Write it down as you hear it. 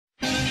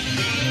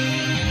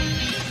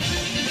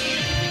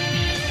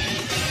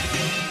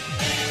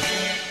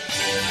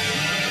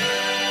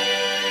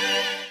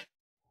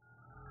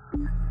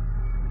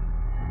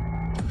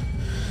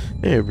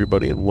Hey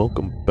everybody, and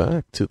welcome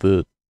back to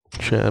the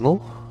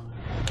channel.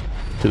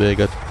 Today I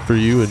got for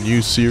you a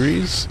new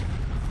series,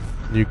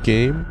 new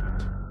game.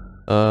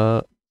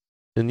 And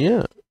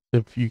yeah,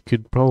 if you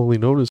could probably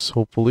notice,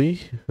 hopefully,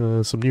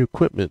 some new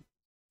equipment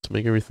to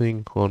make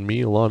everything on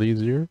me a lot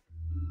easier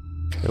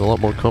and a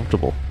lot more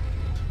comfortable.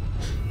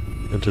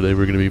 And today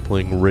we're going to be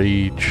playing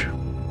Rage.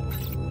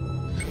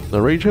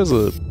 Now Rage has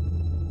a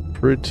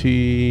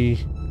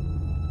pretty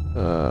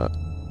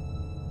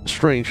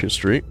strange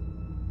history.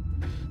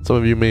 Some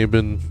of you may have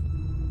been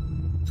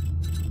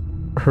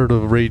heard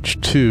of Rage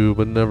 2,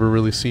 but never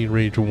really seen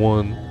Rage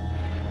 1.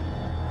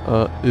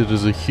 It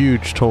is a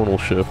huge tonal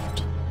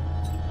shift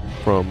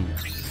from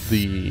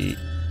the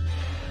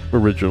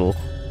original.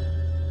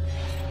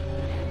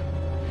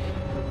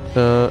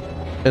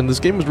 And this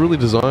game is really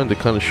designed to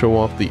kind of show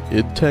off the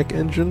id Tech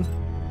engine.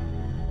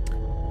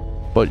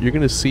 But you're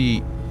going to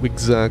see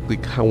exactly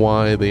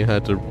why they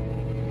had to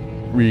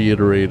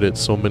reiterate it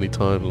so many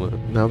times.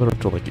 Now they're up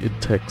to like id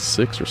Tech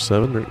 6 or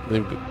 7.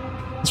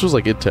 This was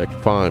like id Tech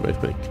 5, I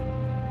think.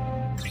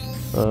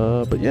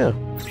 But yeah,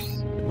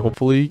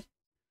 hopefully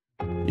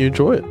you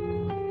enjoy it.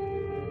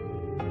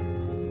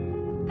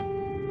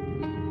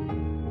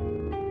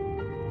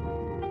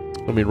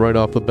 I mean, right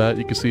off the bat,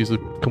 you can see it's a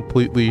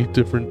completely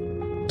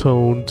different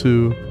tone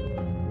to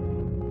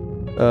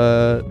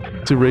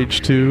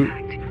Rage 2.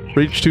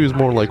 Rage 2 is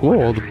more like,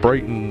 whoa, the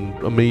bright and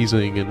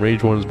amazing, and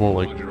Rage 1 is more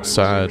like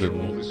sad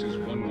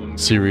and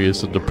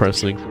serious and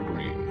depressing.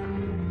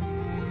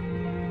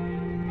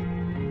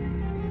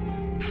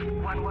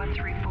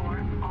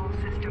 1134, all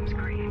systems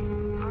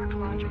green. Arc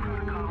launch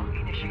protocol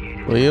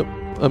initiated. Well, yep,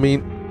 I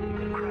mean,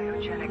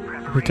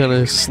 they kind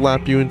of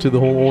slap you into the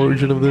whole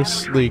origin of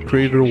this. They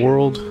created a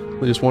world,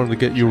 they just wanted to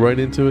get you right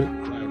into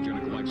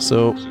it.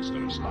 So,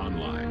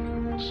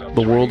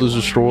 the world is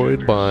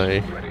destroyed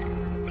by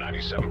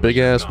a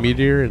big-ass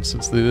meteor, and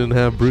since they didn't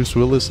have Bruce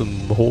Willis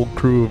and the whole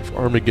crew of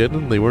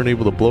Armageddon, they weren't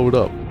able to blow it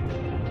up.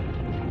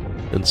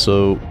 And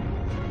so,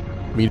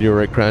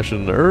 meteorite crashed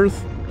into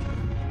Earth.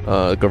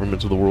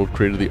 Governments of the world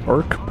created the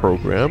ARC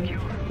program,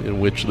 in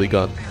which they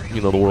got,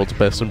 you know, the world's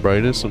best and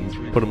brightest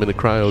and put them into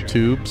cryo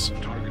tubes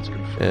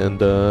and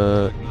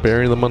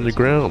bury them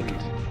underground.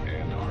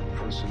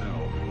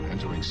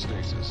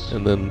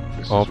 And then,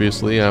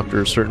 obviously,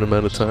 after a certain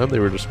amount of time, they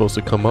were just supposed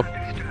to come up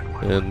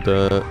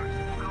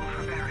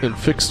and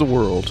fix the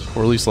world,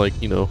 or at least, like,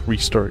 you know,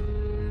 restart.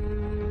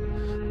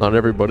 Not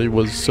everybody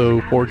was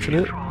so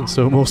fortunate, and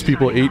so most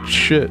people ate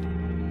shit.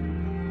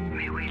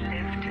 May we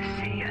live to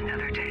see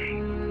another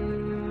day.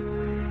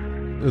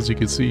 As you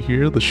can see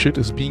here, the shit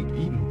is being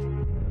eaten.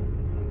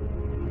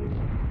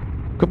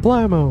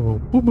 Kablamo!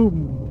 Boom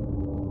boom!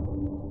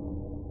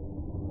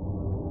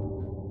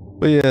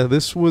 But yeah,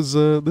 this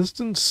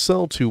didn't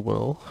sell too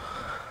well.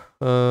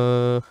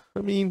 I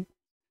mean,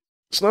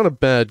 it's not a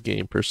bad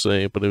game per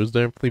se, but it was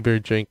definitely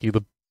very janky.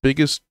 The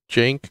biggest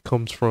jank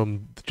comes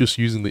from just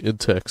using the id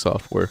Tech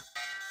software,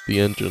 the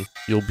engine.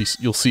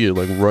 You'll see it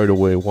like right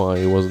away why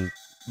it wasn't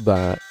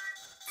that,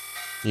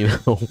 you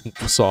know,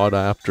 sought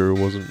after. It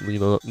wasn't, you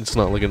know, it's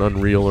not like an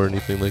Unreal or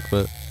anything like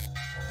that.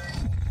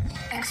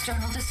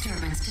 External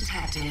disturbance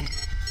detected.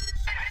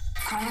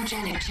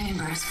 Cryogenic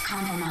chambers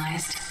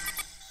compromised.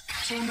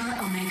 Chamber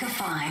Omega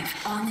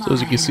 5 online. So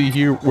as you can see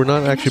here, we're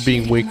not actually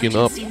being waken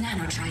up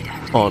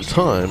on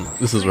time.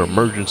 This is our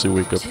emergency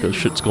wake up because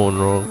shit's going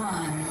wrong.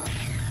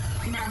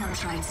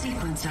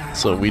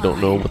 So we don't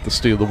know what the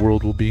state of the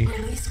world will be.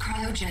 Release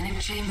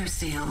cryogenic chamber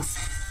seals.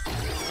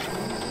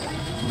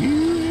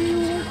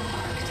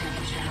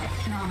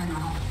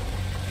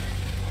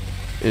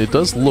 It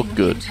does look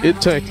good.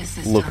 id Tech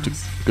looked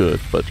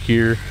good, but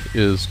here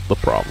is the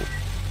problem.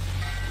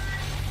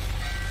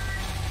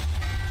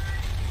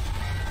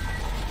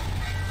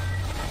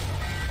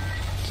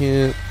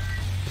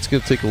 It's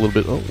gonna take a little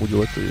bit. Oh, would you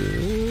like to?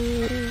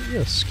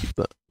 Yes, keep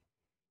that.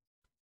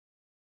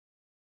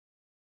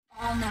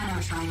 All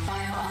nanotrite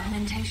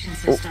bio-augmentation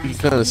Oh, systems. you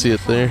can kind of see it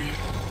there.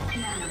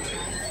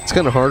 It's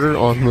kind of harder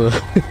on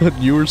the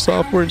newer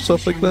software and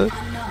stuff like that.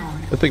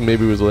 I think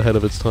maybe it was ahead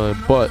of its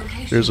time, but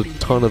there's a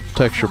ton of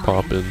texture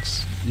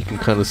pop-ins. You can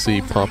kind of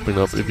see popping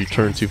up if you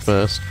turn too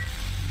fast.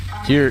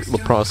 Here, the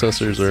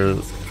processors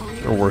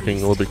are working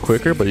a little bit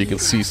quicker, but you can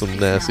see some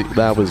nasty.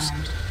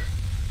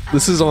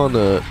 This is on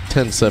a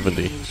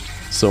 1070,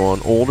 so on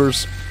older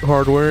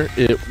hardware,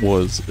 it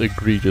was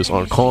egregious.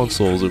 On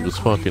consoles, it was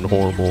fucking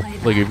horrible.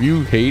 Like, if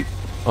you hate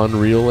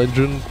Unreal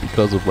Engine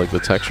because of, like, the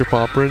texture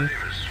popping,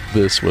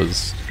 this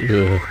was, ugh.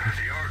 The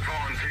Ark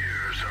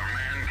volunteers are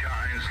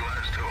mankind's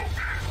last hope.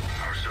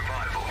 Our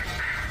survival,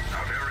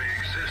 our very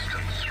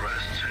existence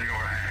rests in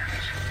your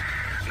hands.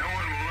 No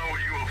one will know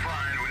what you will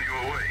find when you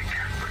awake,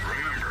 but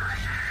remember,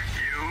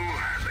 you,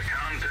 the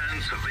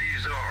contents of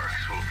these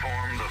arks, will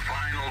form the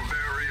final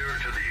barrier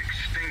to the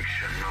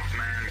extinction of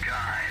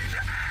mankind.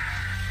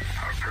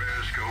 Our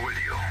prayers go with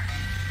you,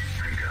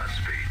 and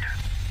Godspeed.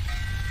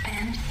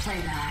 End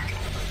playback.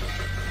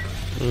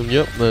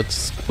 Yep,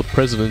 that's the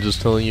president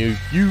just telling you,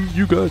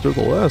 you guys are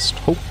the last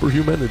hope for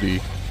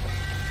humanity.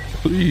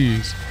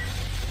 Please.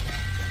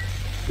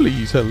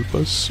 Please help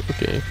us.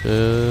 Okay.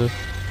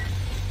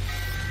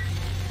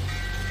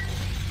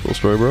 Full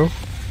story, bro.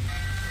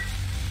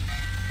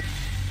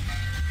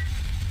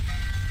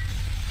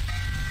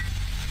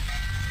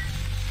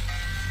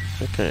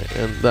 Okay,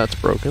 and that's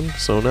broken.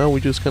 So now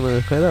we just kind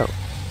of head out.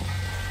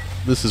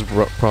 This is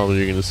probably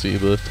you're gonna see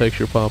the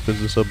texture pop-ins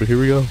and stuff, but here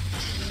we go.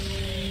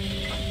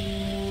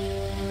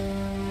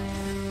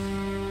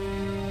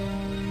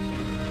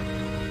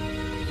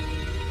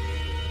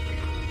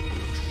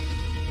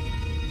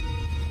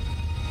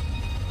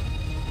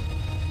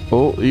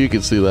 Oh, you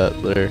can see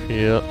that there.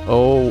 Yeah.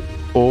 Oh.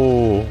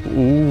 Oh.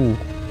 Ooh.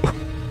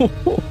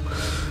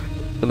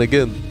 And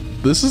again,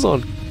 this is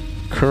on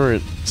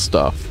current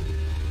stuff.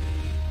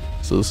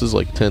 So this is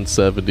like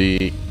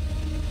 1070.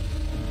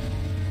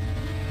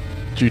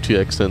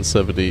 GTX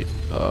 1070.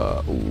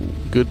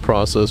 Good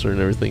processor and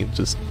everything.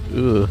 Just.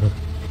 Ugh.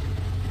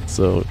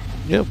 So,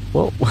 yeah.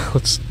 Well,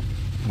 let's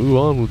move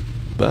on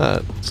with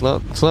that.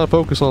 Let's not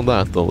focus on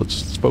that though. Let's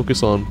just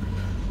focus on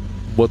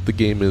what the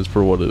game is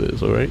for what it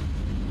is. All right.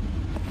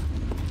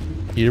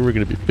 Here we're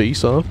gonna be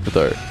face off with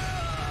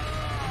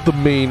the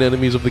main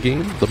enemies of the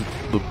game,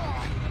 the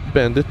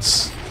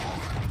bandits,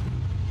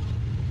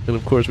 and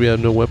of course we had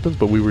no weapons,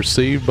 but we were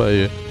saved by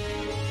an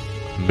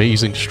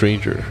amazing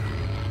stranger,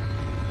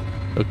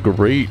 a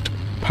great,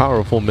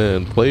 powerful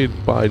man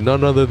played by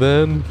none other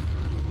than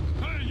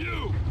Hey,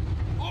 you!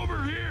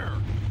 Over here!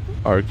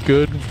 our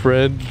good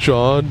friend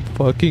John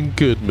fucking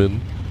Goodman.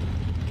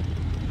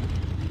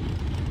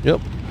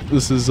 Yep,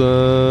 this is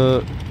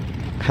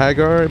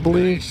Hagar, I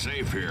believe.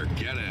 Safe here.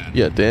 Get in.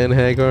 Yeah, Dan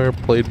Hagar,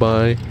 played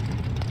by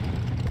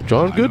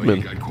John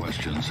Goodman. I know you got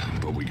questions,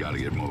 but we gotta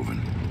get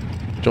moving.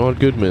 John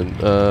Goodman,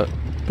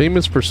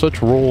 famous for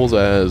such roles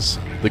as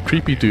the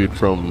creepy dude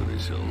from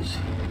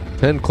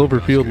 10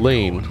 Cloverfield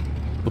Lane,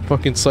 the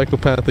fucking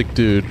psychopathic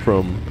dude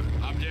from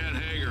I'm Dan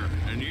Hager,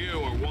 and you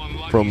are one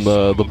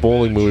lucky the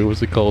bowling movie.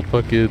 What's it called?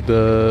 Fucking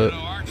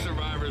Ark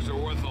survivors are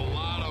worth a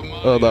lot of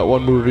money. that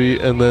one movie,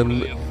 and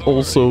then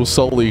also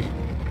Sully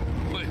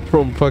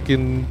from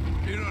fucking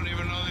You don't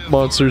even know the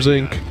Monsters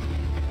authority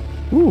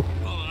Inc. Ooh. yet.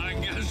 Well, I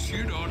guess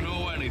you don't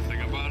know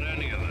anything about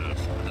any of this.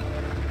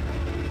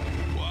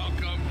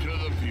 Welcome to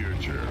the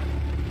future.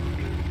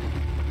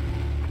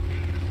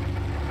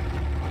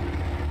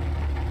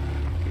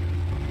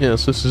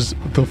 Yes, this is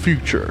the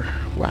future.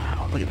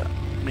 Wow, look at that.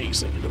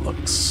 Amazing it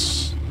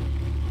looks.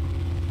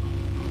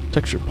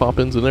 Texture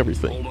pop-ins and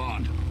everything. Hold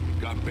on.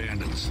 Got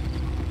bandits.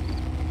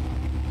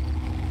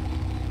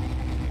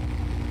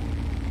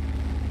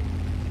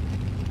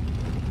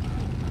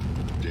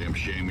 Damn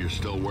shame you're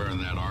still wearing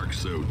that Ark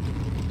suit.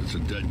 It's a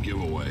dead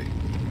giveaway.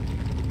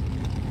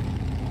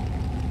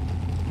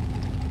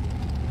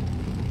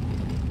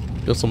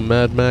 Got some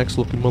Mad Max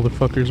looking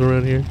motherfuckers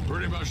around here.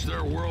 Pretty much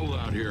their world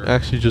out here.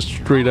 Actually just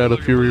straight out of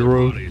Fury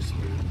Road.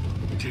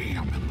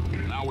 Damn.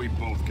 Now we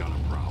both got a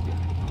problem.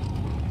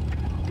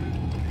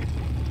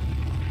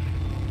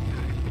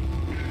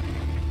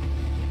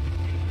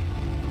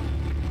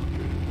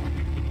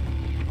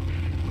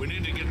 We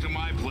need to get to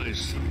my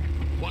place.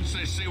 Once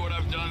they see what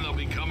I've done, they'll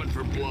be coming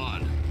for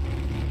blood.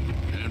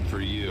 And for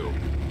you.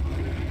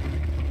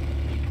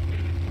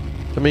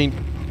 I mean,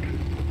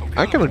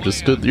 I kind of just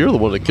stood. You're the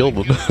one that killed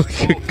them.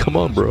 Come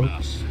on, bro. You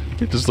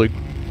can't just like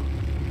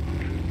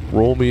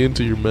roll me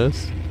into your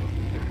mess.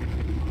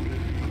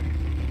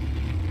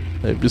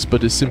 I'm just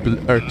but a simple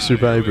Ark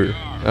survivor.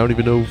 I don't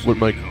even know what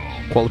my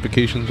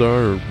qualifications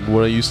are or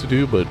what I used to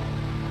do, but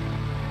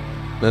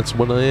that's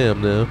what I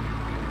am now.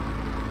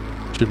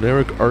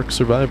 Generic Ark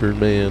survivor,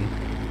 man.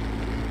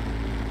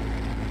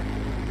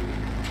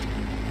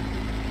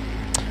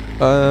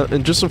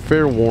 And just a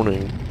fair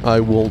warning, I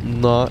will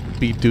not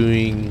be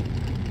doing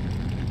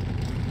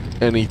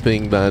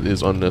anything that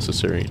is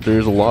unnecessary.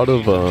 There's a lot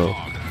of,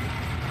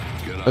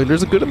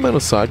 there's a good amount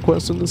of side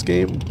quests in this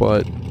game,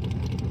 but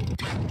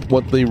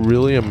what they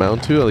really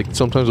amount to, like,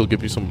 sometimes they'll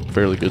give you some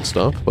fairly good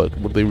stuff, but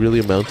what they really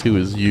amount to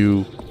is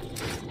you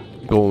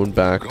going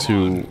back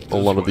to a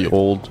lot of the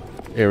old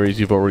areas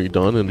you've already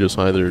done and just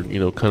either, you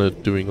know, kind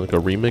of doing like a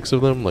remix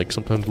of them, like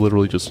sometimes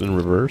literally just in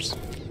reverse.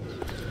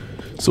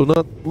 So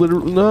not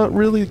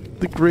really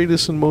the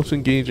greatest and most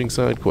engaging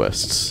side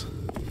quests.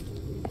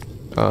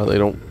 They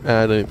don't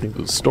add anything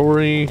to the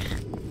story.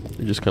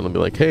 You just kind of be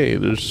like, hey,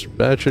 there's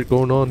bad shit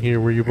going on here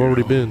where you've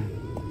already been.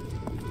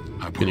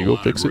 Can you go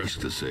fix it?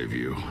 To save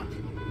you.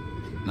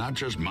 Not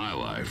just my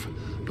life,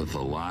 but the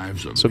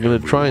lives of So I'm gonna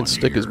try and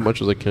everyone stick as here.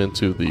 much as I can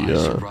to I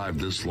the survived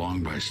this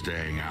long by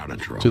staying out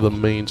of trouble. to the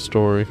main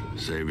story.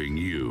 Saving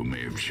you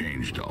may have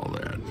changed all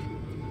that.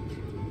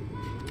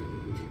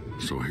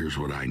 So here's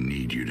what I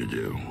need you to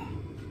do.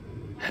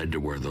 Head to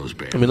where those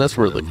bandits I mean, that's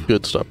where the live.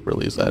 good stuff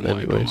really is at, Wipe 'em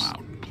anyways.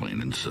 out, plain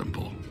and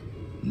simple.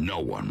 No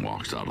one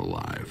walks out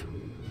alive.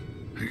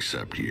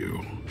 Except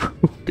you.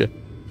 Okay.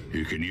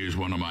 You can use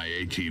one of my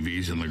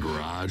ATVs in the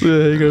garage. Yeah,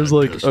 he and goes a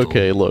like, pistol,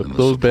 okay, look, and the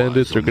those supplies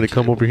bandits are on gonna the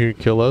come table. over here and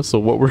kill us, so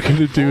what we're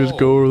gonna do is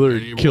go over there and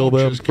and you kill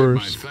won't them just get my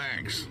first.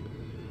 thanks.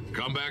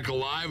 Come back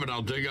alive and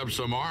I'll dig up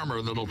some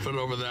armor that'll fit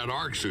over that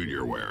Ark suit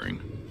you're wearing.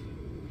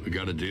 We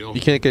got a deal?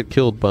 You can't get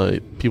killed by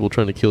people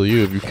trying to kill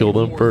you if you kill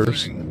them One more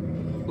first.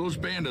 thing. Those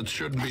bandits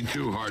shouldn't be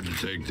too hard to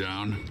take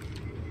down.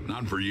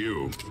 Not for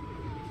you.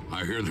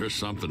 I hear there's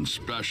something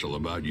special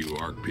about you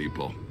Ark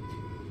people.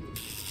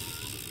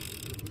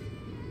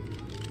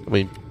 I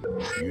mean,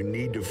 You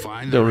need to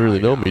find don't their really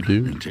know hideout me,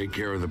 dude. and take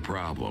care of the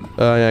problem.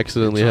 I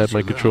accidentally had It's up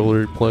my to them.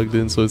 controller plugged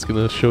in, so it's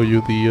gonna show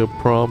you the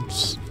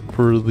prompts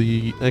for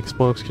the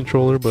Xbox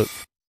controller, but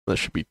that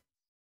should be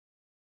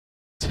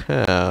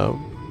tab.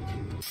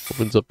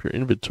 Opens up your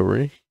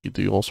inventory. You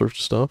do all sorts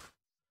of stuff.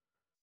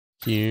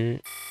 Here.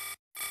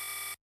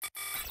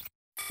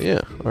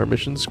 Yeah, our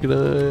mission's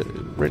gonna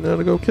right now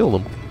to go kill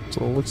them.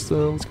 So let's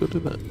go do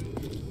that.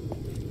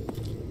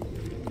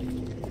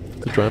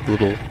 To drive the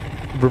little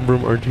vroom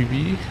vroom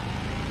RGB.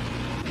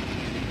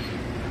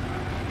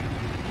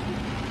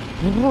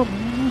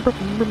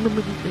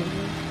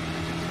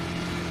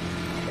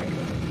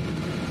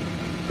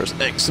 Press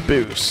X to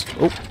boost.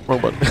 Oh,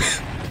 wrong button.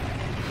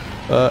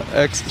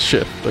 X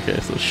shift. Okay,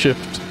 so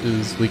shift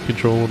is the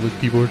control on the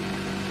keyboard.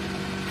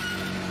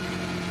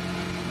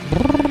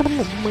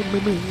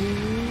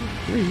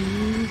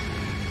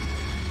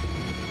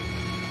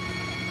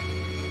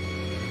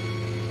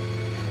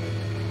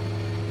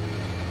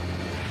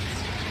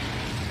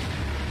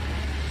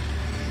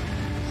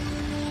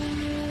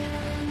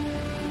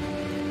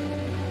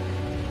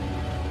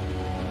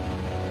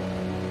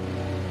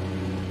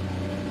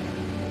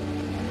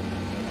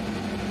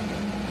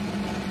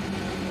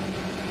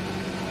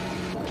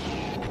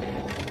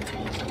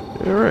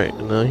 Alright,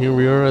 and now here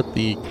we are at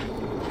the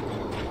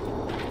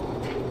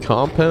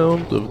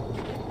compound of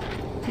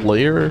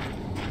layer.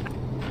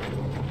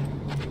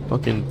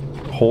 Fucking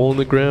hole in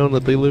the ground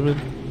that they live in.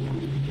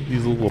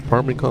 These little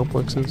apartment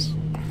complexes.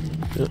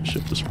 Yeah,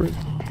 shift to sprint.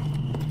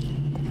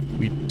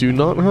 We do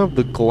not have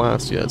the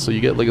glass yet, so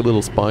you get like a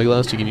little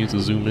spyglass you can use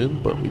to zoom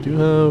in, but we do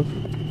have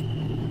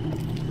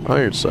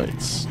iron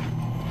sights.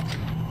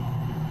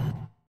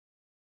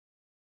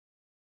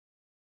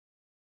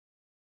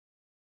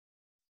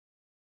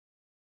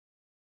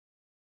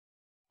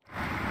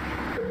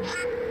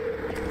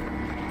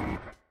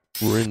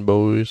 We're in,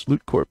 boys.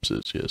 Loot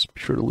corpses. Yes,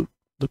 be sure to loot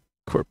the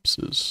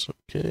corpses.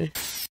 Okay.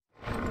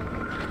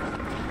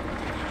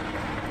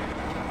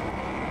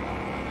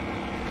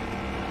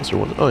 Is there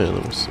one? Oh yeah,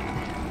 there was.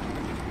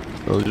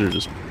 Oh, these are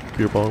just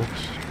beer bottles.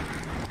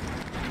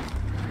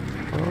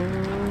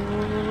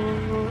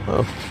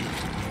 Oh.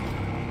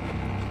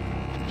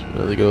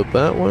 Should they go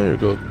that way or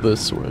go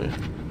this way?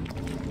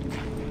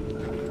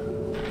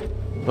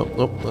 Oh,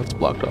 nope, that's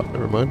blocked off.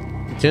 Never mind.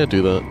 You can't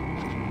do that.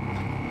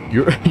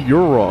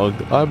 You're wrong.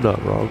 I'm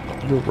not wrong.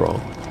 You're wrong.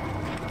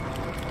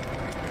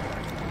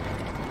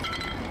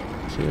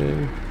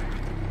 Okay.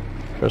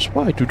 Press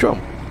Y to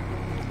jump.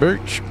 Very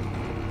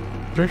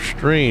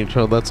strange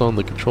how that's on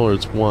the controller.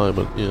 It's Y,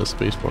 but yeah,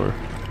 spacebar.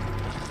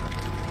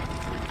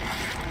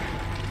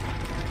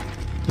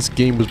 This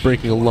game was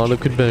breaking a lot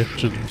of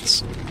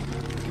conventions.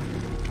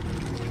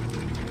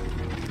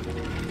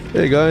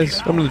 Hey guys,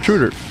 I'm an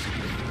intruder.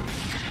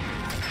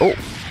 Oh,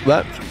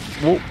 that.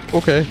 Whoa,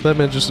 okay, that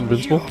man's just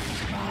invincible.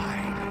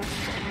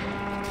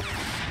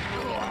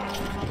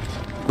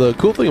 The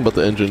cool thing about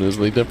the engine is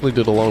they definitely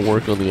did a lot of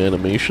work on the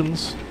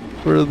animations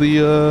for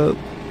the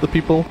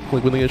people,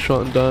 like when they get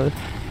shot and die.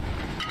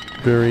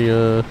 Very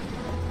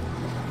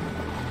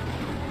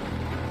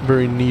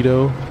very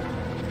neato.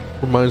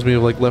 Reminds me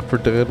of like Left 4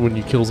 Dead when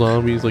you kill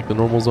zombies, like the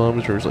normal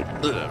zombies, where it's like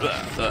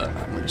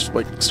and they just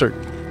like start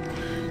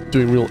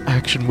doing real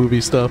action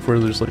movie stuff where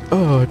there's like,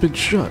 oh, I've been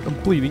shot, I'm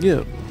bleeding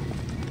out.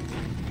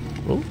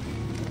 Oh,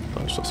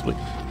 I was supposed to be.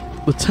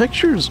 The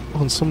textures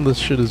on some of this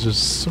shit is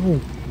just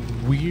so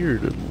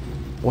weird and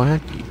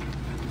wacky.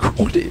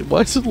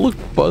 Why does it look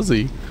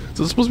fuzzy? Is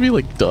it supposed to be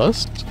like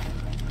dust?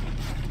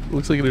 It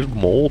looks like there's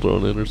mold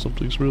on it or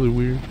something. It's really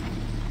weird.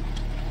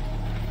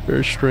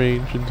 Very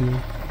strange indeed.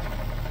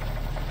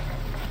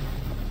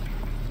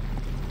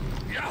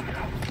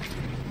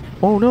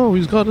 Oh no,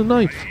 he's got a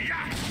knife.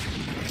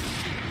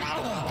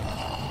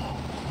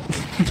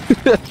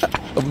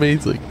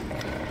 Amazing.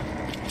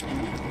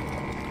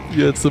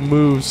 Yeah, it's the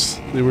moves.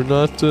 They were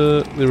not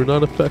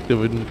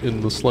effective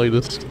in the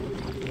slightest.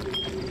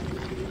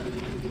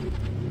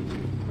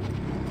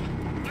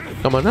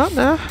 Come on out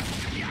now.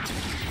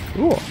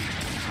 Ooh.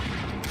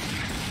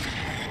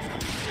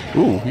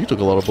 Ooh, you took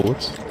a lot of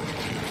bullets.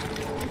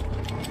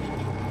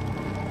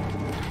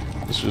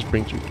 This just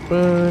brings you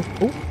back.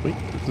 Oh, wait,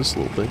 there's this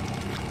little thing.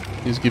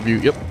 These give you,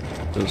 yep,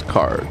 there's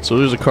cards. So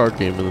there's a card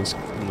game in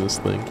this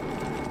thing.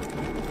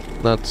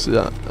 That's,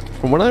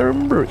 from what I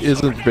remember,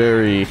 isn't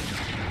very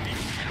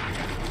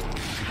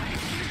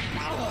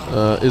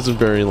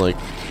like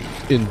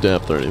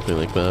in-depth or anything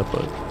like that,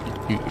 but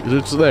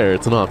it's there,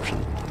 it's an option,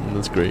 and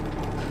that's great.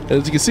 And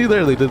as you can see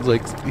there, they did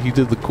like, he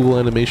did the cool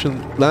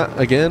animation. That,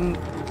 again,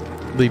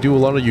 they do a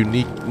lot of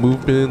unique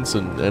movements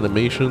and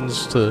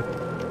animations to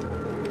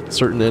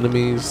certain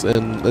enemies,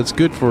 and that's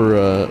good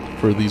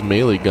for these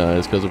melee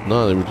guys, because if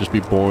not, it would just be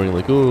boring.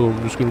 Like, oh,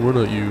 I'm just gonna run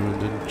at you,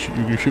 and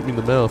then you shoot me in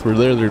the mouth. Where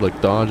they're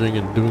like dodging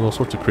and doing all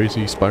sorts of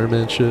crazy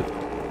Spider-Man shit.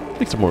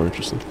 Makes it more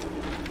interesting.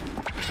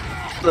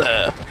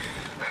 Ugh.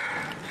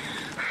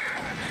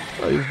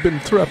 I've been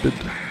trapped.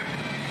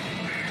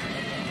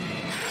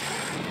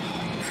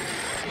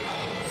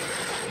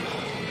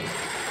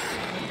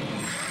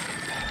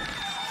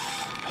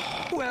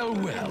 Well,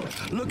 well,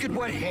 look at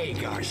what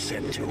Hagar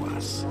said to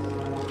us.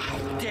 How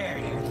dare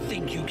you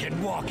think you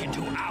can walk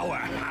into our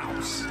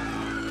house?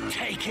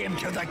 Take him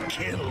to the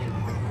kill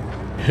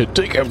room.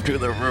 Take him to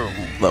the room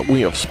that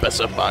we have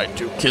specified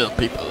to kill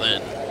people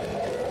in.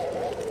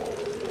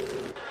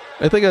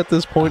 I think at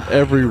this point,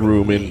 every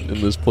room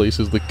in this place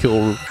is the kill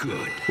room.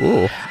 Good.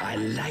 Oh. I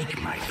like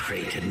my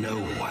prey to know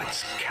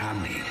what's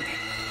coming.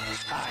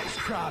 I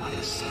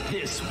promise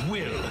this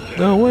will hurt.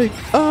 No, wait.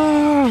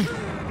 Ah!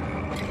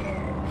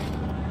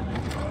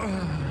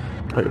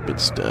 I have been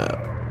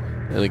stabbed.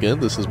 And again,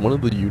 this is one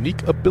of the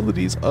unique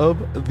abilities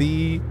of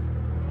the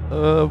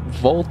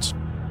vault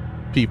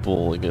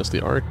people. I guess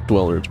the Ark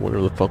Dwellers,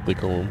 whatever the fuck they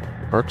call them.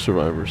 Ark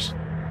Survivors.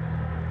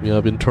 We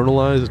have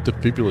internalized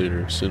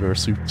defibrillators in our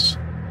suits.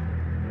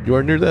 You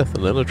are near death,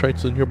 and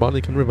nanotrites in your body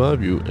can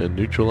revive you and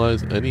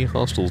neutralize any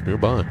hostiles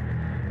nearby.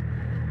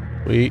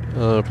 Wait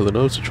for the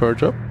nodes to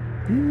charge up.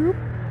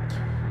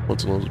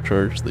 Once the nodes are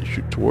charged, they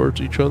shoot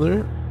towards each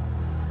other.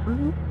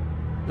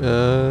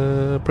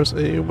 Press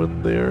A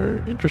when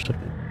they're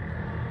intersecting,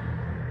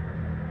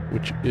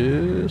 which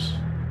is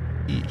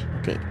E.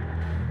 Okay.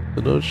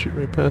 The nodes shoot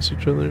right past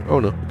each other. Oh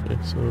no. Okay,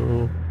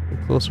 so the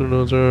closer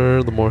nodes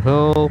are, the more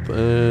health,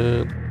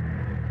 and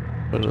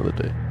another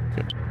day.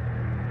 Okay.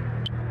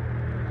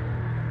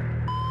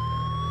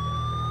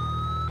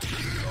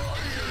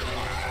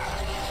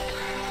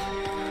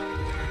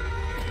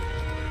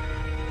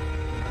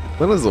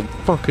 That is a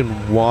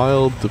fucking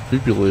wild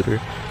defibrillator.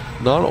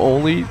 Not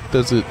only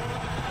does it,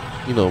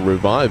 you know,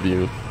 revive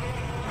you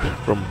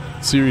from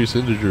serious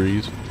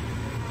injuries,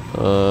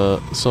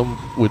 some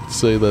would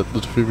say that the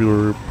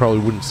defibrillator probably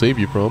wouldn't save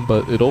you from,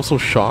 but it also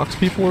shocks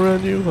people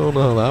around you. I don't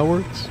know how that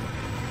works.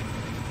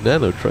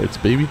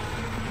 Nanotrites, baby.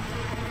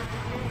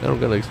 I don't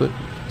gotta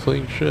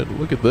explain shit.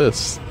 Look at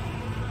this.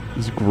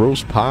 This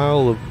gross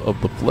pile of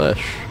the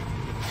flesh.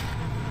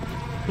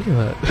 Look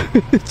at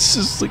that. It's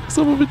just like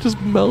some of it just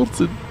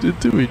melts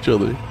into each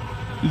other.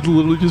 It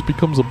literally just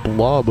becomes a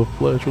blob of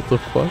flesh. What the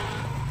fuck?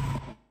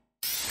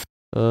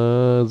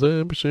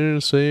 0%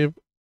 to save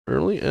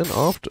early and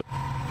often.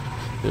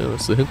 Yeah,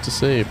 that's the hint to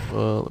save.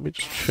 Let me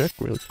just check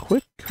real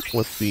quick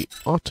what the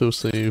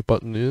autosave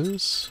button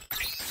is.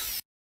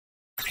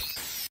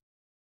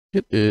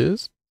 It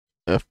is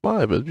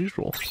F5 as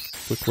usual.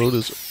 Quick load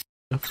is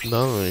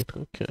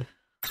F9. Okay,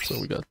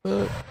 so we got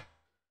that.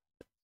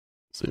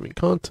 Saving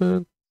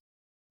content.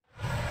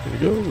 There we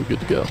go, we're good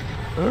to go.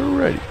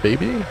 Alrighty,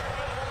 baby.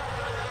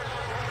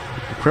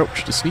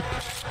 Crouch to sneak.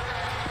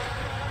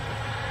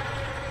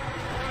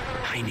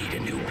 I need a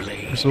new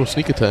blade. There's no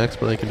sneak attacks,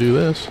 but I can do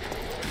this.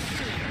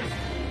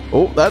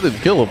 Oh, that didn't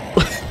kill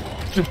him.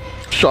 Just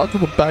shot to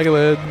the back of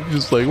the head.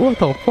 Just like, what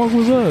the fuck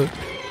was that?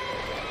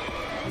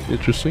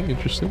 Interesting,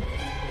 interesting.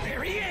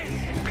 There he is.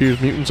 It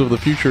appears mutants of the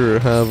future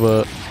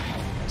have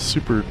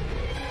super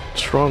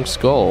strong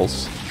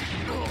skulls.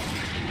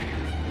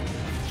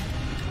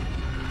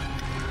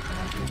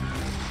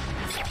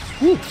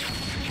 Woo.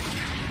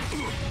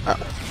 Ow.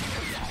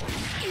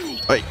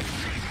 Hey.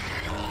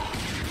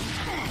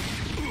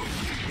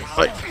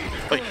 Hey.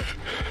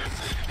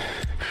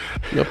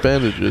 You got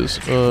bandages.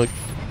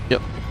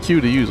 Yep.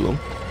 Q to use them.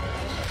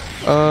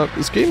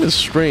 This game is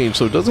strange,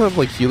 so it doesn't have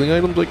like healing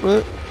items like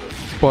that,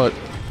 but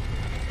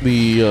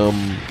the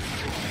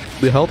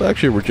health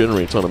actually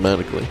regenerates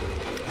automatically.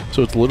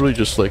 So it's literally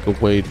just like a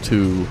way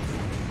to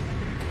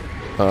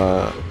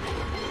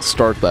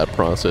start that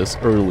process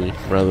early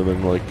rather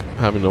than like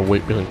having to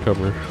wait behind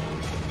cover.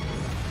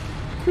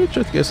 Which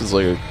I guess is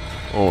like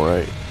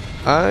alright.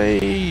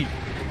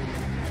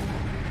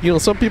 You know,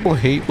 some people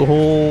hate the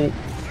whole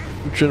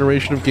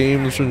generation of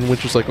games in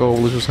which it's like, oh,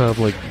 let's just have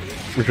like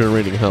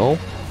regenerating health.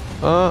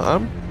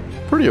 I'm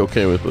pretty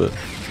okay with it.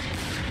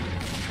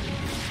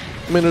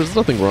 I mean, there's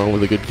nothing wrong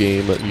with a good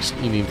game that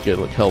you need to get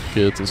like health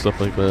kits and stuff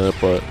like that,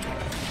 but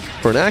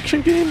for an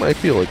action game, I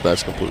feel like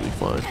that's completely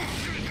fine.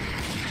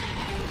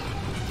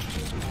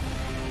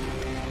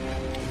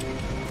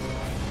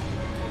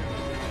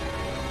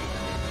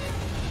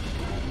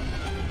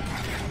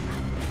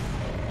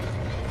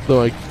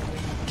 Though I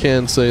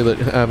can say that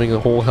having a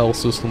whole health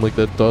system like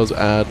that does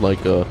add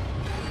like a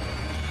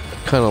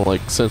kind of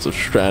like sense of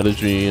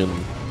strategy and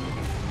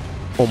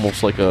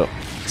almost like a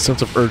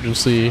sense of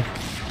urgency,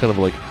 kind of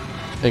like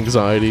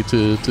anxiety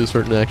to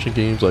certain action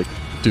games like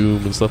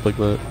Doom and stuff like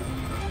that.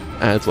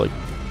 Adds like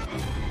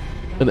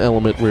an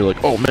element where you're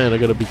like, oh man, I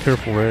gotta be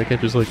careful, right? I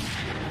can't just like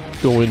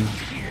go in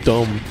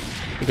dumb.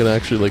 I gotta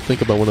actually like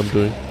think about what I'm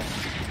doing.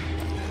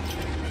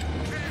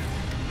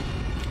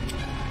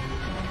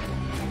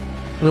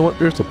 You know what?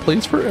 There's a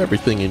place for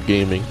everything in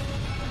gaming.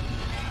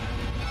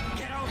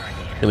 Get over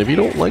And if you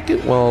don't like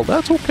it, well,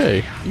 that's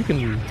okay. You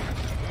can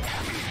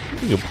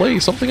play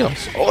something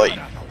else. Oi!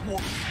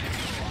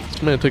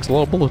 This man takes a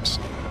lot of bullets.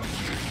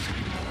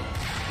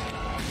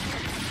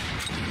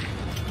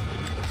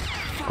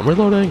 I'm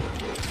reloading.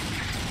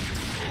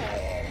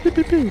 Pew,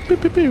 pew, pew, pew,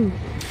 pew, pew.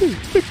 Pew,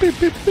 pew, pew,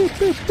 pew, pew,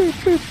 pew, pew,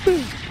 pew,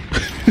 pew.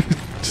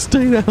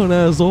 Stay down,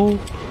 asshole.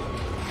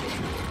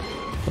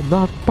 I'm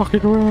not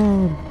fucking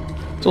around.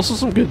 There's also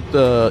some good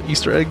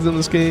Easter eggs in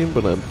this game,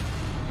 but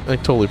I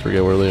totally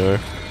forget where they are.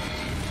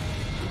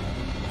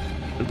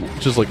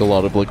 Just like a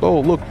lot of like, oh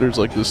look, there's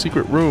like this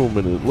secret room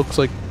and it looks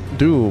like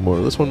Doom,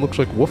 or this one looks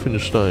like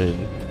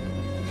Wolfenstein.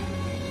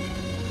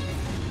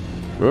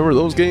 Remember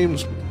those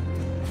games?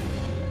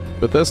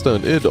 Bethesda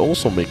and id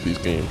also make these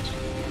games.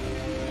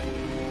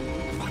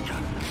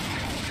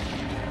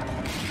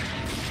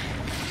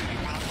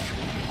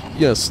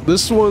 Yes,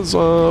 this was,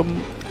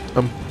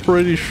 I'm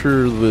pretty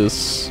sure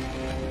this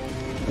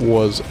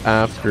was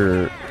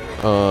after,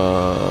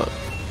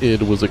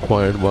 id was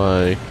acquired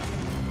by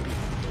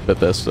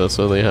Bethesda,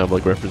 so they have,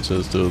 like,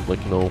 references to,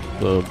 like, you know,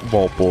 the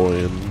Vault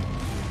Boy and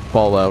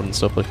Fallout and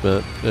stuff like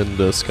that, and,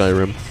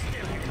 Skyrim.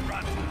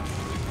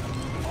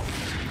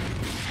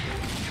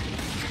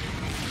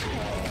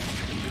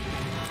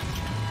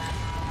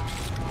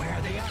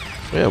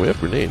 Yeah, we have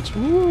grenades.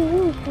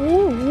 Woo,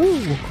 woo,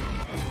 woo.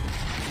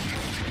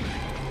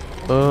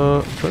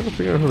 I'm trying to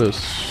figure out how to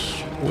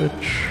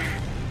switch.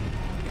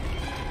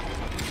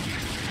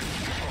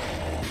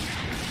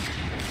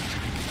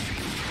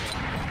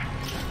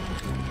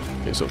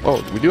 Okay, so,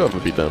 oh, we do have a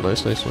beatdown.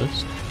 Nice, nice,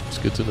 nice. It's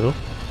good to know.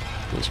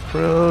 Let's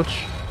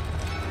crouch.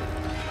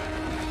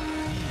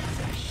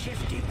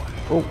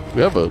 Oh,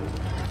 we have a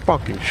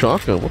fucking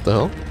shotgun. What the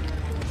hell?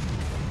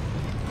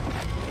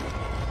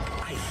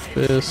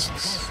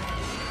 Fists.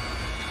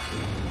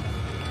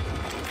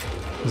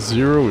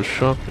 0 is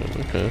shotgun.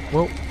 Okay,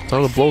 well,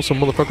 time to blow some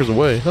motherfuckers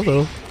away.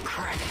 Hello.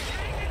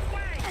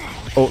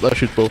 Oh, that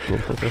shoots both of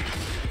them. Okay.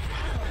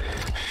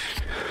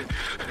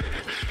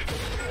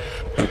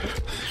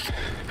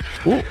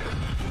 Ooh,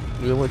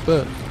 we didn't like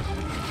that.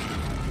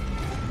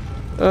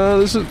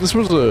 This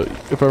was a,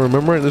 if I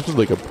remember right, this was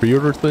like a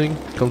pre-order thing.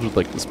 It comes with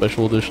like the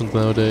special editions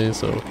nowadays,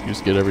 so you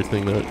just get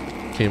everything that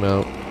came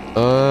out.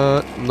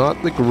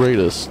 Not the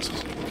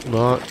greatest.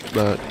 Not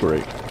that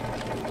great.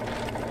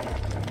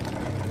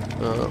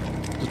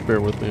 Just bear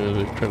with me as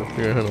I try to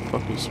figure out how to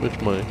fucking switch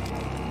my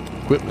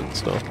equipment and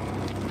stuff.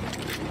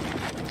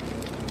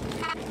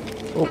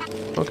 Oh,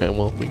 okay,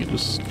 well, we can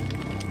just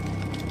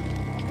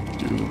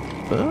do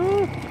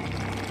that.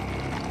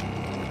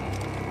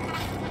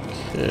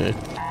 Okay,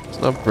 it's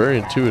not very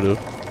intuitive.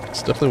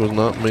 This definitely was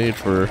not made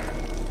for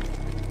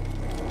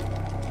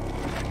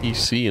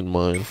PC in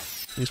mind,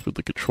 at least with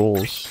the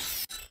controls.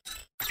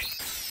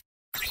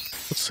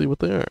 Let's see what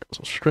they are.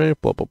 So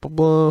strafe, blah blah blah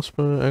blah,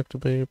 spray,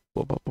 activate,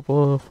 blah blah blah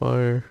blah,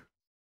 fire,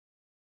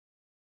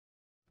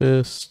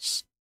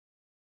 fists,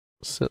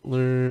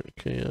 settler.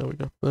 Okay, yeah, we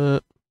got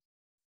that.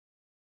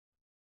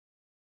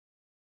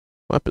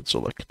 Weapon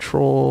select,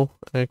 control,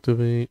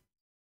 activate.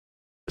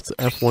 It's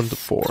F1 to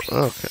 4.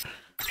 Okay.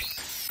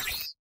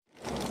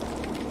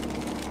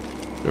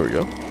 There we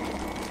go.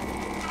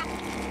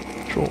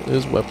 Control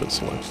is weapon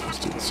select. Let's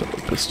do the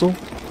settler pistol.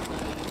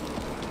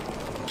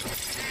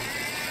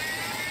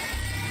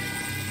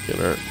 Get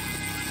her.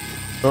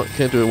 Oh,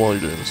 can't do it while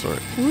you're doing this.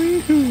 Alright.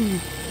 Woohoo!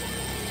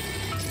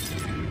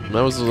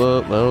 That was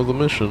the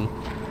mission.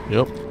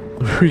 Yep.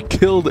 We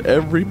killed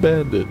every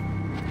bandit.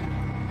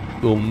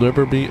 There'll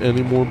never be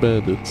any more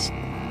bandits.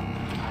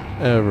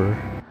 Ever.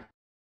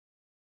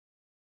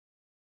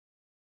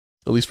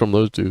 At least from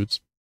those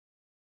dudes.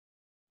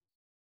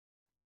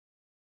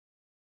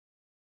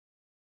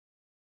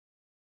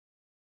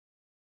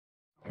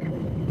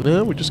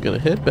 Now we're just gonna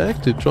head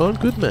back to John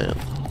Goodman.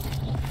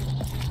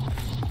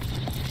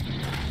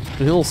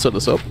 He'll set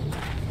us up.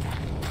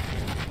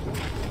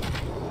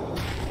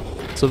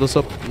 Set us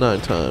up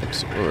 9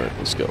 times. Alright,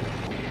 let's go.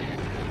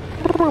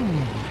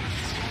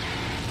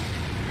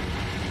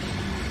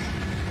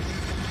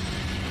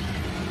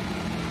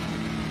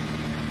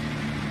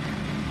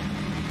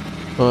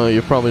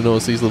 You've probably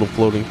noticed these little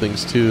floating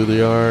things too.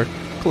 They are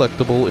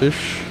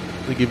collectible-ish.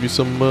 They give you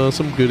some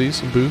goodies,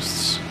 some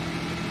boosts.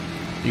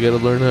 You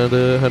gotta learn how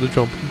to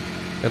jump them.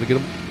 Gotta get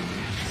them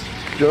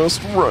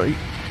just right.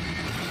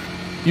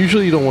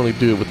 Usually you don't want to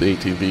do it with the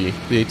ATV.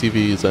 The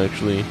ATV is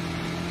actually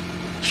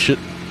shit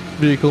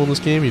vehicle in this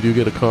game. You do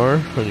get a car,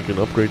 and you can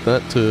upgrade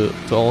that to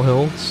all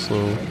hell,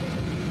 so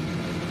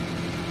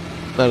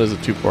that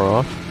isn't too far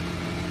off.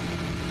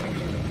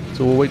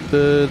 So we'll wait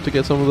to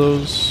get some of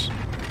those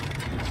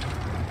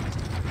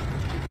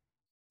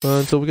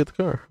until we get the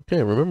car.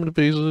 Okay, remember to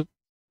visit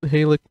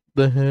Halick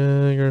the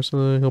Hag or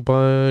something. He'll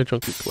buy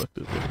chunky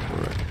collected.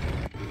 Alright.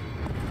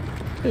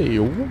 Hey,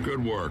 yo.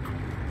 Good work.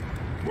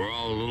 We're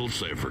all a little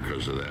safer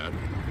because of that.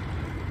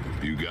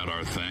 You got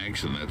our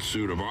thanks and that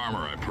suit of armor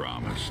I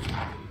promised.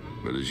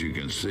 But as you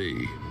can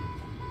see,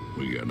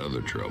 we got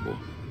other trouble.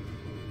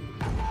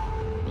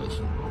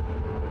 Listen,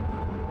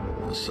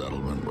 the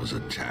settlement was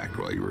attacked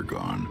while you were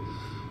gone.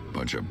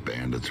 Bunch of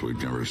bandits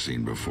we've never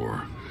seen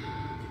before.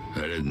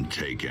 They didn't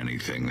take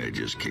anything, they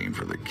just came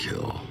for the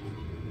kill.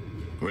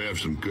 We have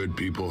some good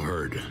people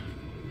hurt,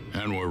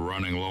 and we're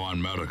running low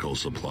on medical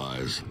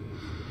supplies.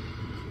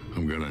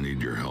 I'm gonna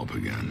need your help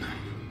again.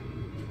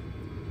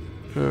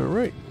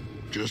 Alright.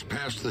 Just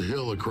past the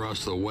hill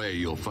across the way,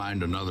 you'll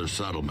find another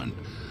settlement.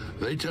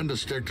 They tend to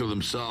stick to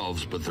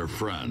themselves, but they're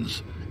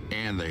friends,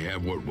 and they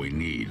have what we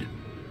need.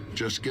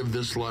 Just give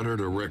this letter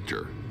to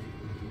Richter.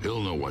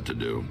 He'll know what to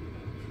do.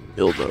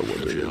 He'll know what to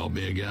Could you do. help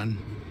me again?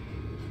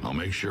 I'll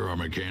make sure our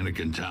mechanic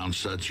in town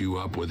sets you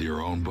up with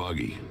your own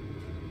buggy.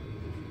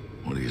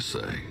 What do you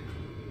say?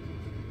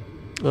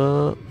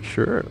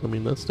 Sure. I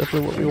mean, that's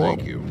definitely what we want.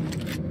 Thank you.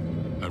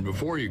 And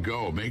before you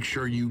go, make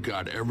sure you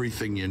got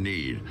everything you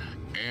need.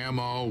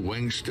 Ammo,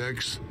 wing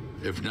sticks.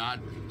 If not,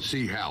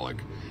 see Halleck.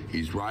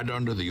 He's right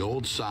under the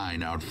old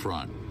sign out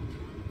front.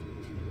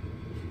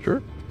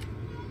 Sure.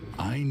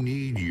 I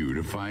need you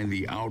to find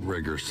the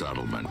Outrigger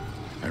settlement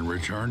and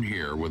return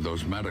here with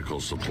those medical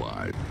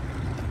supplies.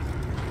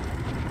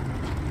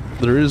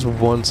 There is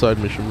one side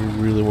mission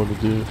we really want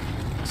to do,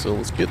 so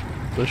let's get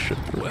the ship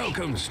first.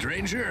 Welcome,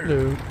 stranger.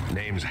 Hello.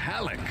 Name's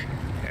Halleck,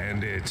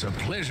 and it's a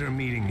pleasure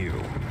meeting you.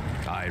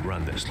 I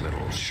run this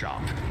little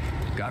shop.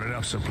 Got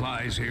enough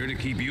supplies here to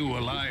keep you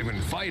alive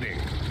and fighting.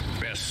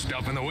 Best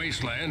stuff in the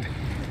wasteland.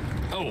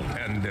 Oh,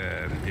 and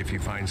if you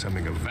find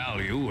something of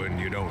value and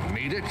you don't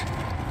need it,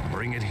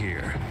 bring it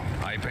here.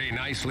 I pay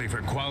nicely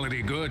for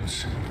quality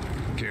goods.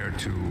 Care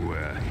to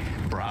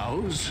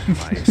browse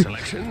my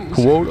selections?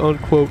 Quote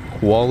unquote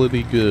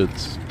quality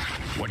goods.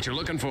 What you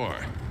looking for?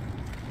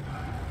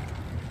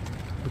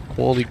 The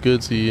quality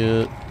goods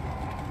he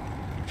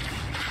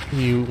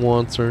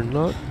wants are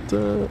not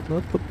the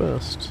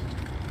best.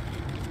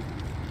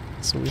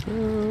 So we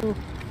have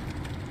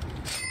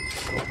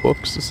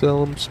books to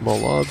sell him,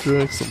 small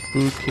objects, some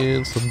food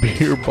cans, some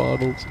beer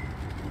bottles.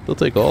 They'll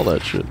take all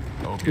that shit.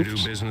 Hope to do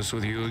business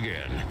with you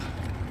again.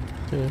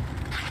 Yeah.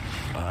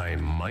 I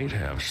might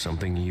have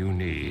something you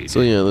need.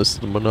 So yeah, this is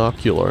the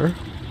monocular.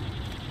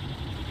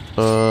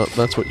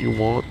 That's what you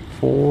want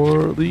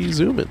for the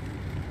zoom in.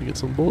 You get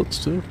some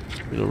bullets too.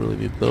 We don't really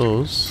need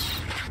those.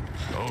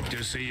 Hope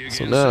to see you again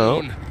So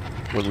now, soon.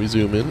 when we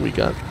zoom in, we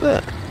got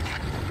that.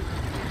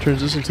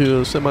 Turns this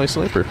into a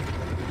semi-sniper.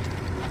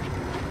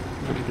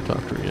 I don't even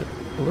talk to her yet.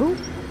 Hello?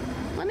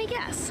 Let me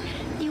guess.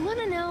 You want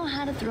to know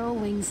how to throw a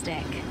wing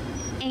stick?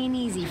 Ain't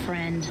easy,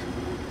 friend.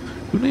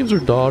 Who names her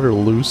daughter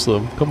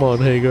Lusum? Come on,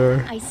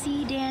 Hagar. I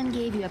see Dan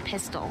gave you a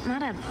pistol.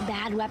 Not a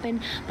bad weapon,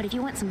 but if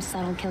you want some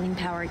subtle killing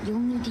power, you'll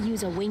need to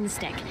use a wing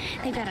stick.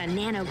 They've got a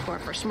nano core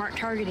for smart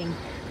targeting,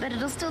 but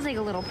it'll still take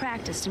a little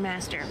practice to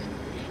master.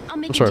 I'll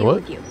make I'm a sorry, deal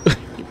what? with you.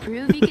 You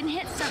prove you can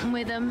hit something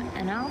with them,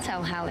 and I'll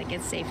tell Halleck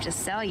it's safe to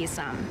sell you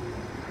some.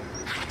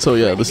 So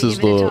yeah, Ready this to is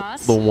give it a the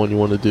toss? one you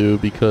want to do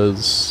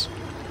because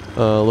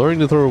learning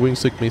to throw a wing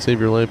stick may save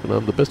your life, and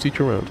I'm the best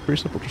teacher around. It's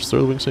pretty simple. Just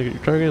throw the wing stick at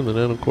your target, and the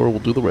nano core will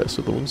do the rest.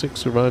 If the wing stick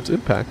survives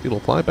impact,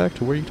 it'll fly back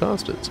to where you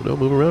tossed it. So don't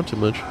move around too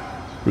much.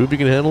 Prove you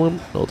can handle him.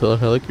 I'll tell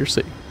Halleck you're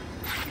safe.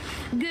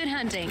 Good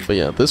hunting. But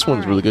yeah, this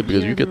one's really good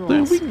because here you are get the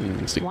rules.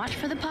 wing stick. Watch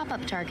for the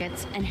pop-up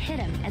targets and hit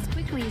them as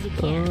quickly as you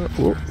can.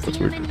 Whoa, that's See how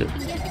weird. many you Okay.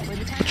 can get before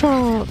the time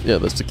Cha! Yeah,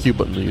 that's the Q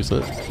button to use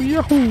that.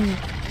 Yahoo!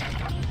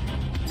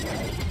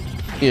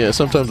 Yeah,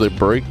 sometimes they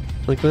break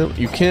like that.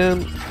 You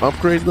can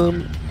upgrade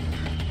them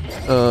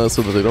so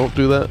that they don't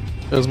do that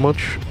as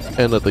much,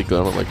 and that they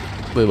kind of like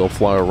they'll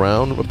fly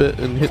around a bit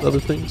and hit other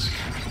things.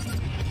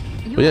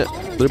 But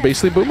yeah, they're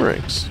basically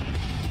boomerangs.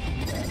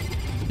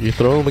 You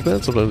throw them like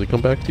that, sometimes they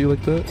come back to you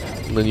like that,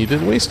 and then you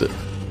didn't waste it.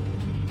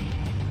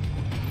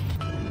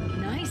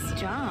 Nice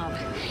job.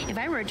 If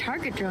I were a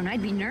target drone,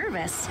 I'd be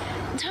nervous.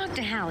 Talk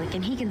to Halleck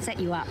and he can set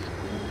you up.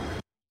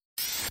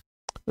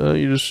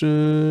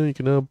 You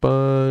can now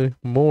buy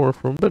more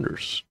from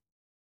vendors.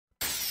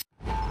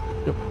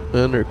 Yep,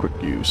 and they're quick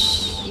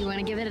use. You want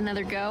to give it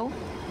another go?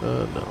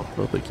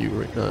 No, thank you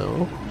right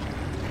now.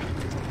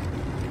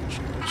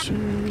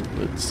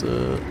 Let's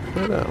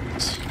head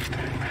out.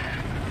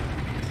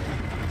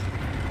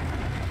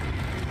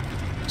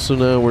 So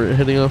now we're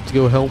heading off to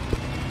go help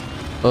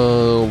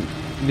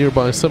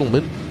nearby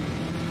settlement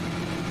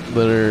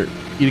that are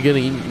either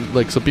getting,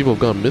 like, some people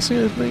have gone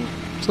missing, I think,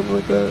 something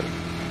like that.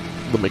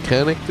 The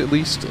mechanic, at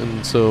least,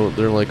 and so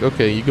they're like,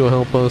 okay, you go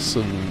help us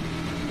and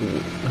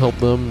we'll help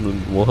them,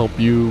 and we'll help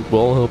you,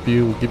 we'll help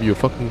you, we'll give you a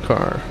fucking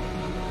car.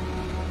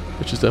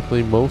 Which is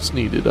definitely most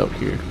needed out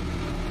here.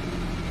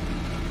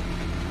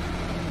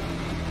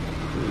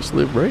 We just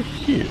live right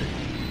here.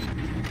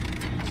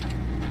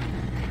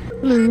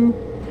 Hello.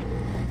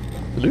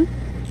 Hello?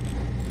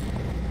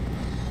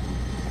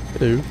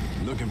 Hello?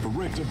 Looking for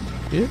Richter?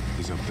 Yeah?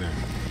 He's up there.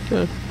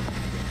 Yeah.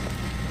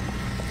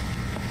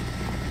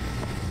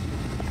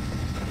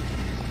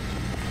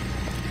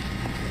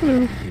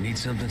 Hello. You need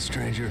something,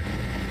 stranger?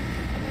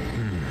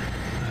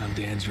 Well,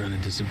 Dan's run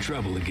into some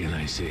trouble again,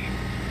 I see.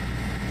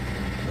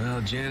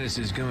 Well, Janice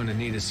is going to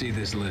need to see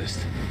this list.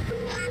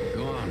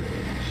 Go on.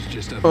 She's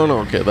just up Oh there. no,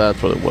 okay,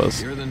 that's what it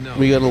was. You're the note,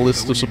 We got a but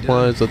list when of you're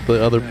supplies done, that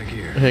the other back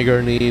here.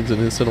 Hagar needs in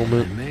his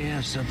settlement. Man,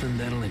 have something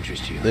that'll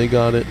interest you. They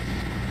got it.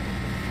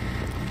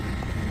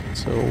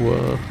 So,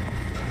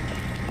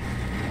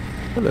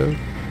 hello.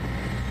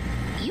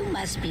 You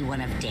must be one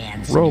of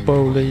Dan's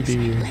Robo new boys.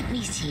 lady. Let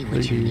me see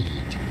what you Lady.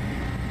 need.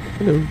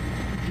 Hello.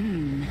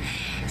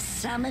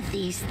 Some of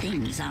these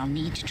things I'll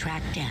need to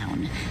track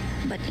down,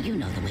 but you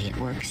know the way it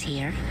works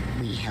here.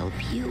 We help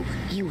you,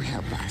 you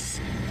help us,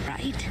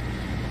 right?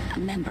 A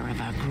member of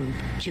our group,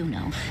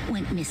 Juno,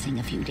 went missing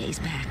a few days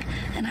back,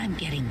 and I'm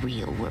getting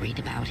real worried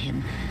about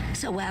him.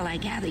 So while I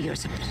gather your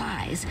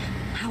supplies,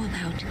 how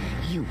about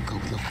you go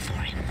look for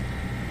him?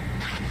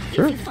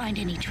 Sure. If you find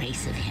any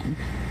trace of him,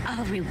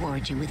 I'll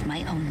reward you with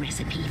my own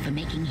recipe for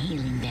making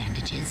healing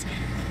bandages.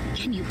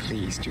 Can you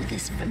please do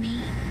this for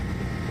me?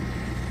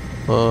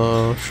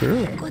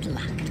 Sure. Good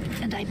luck,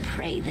 and I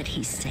pray that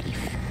he's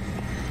safe.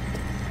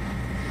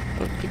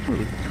 I think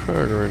there's a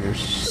card around here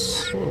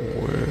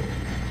somewhere.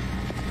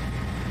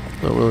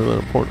 Not really that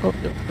important. Oh,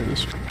 yeah, there it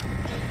is.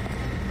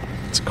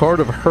 It's a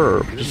card of her,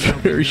 which is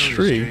very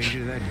strange.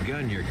 Stranger, that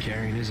gun you're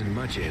carrying isn't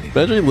much anything.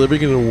 Imagine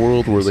living in a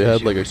world where they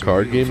had like a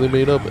card game they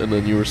made up, and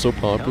then you were so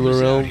popular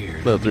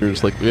around that they're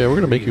just like, yeah, we're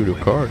gonna make you a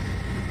card.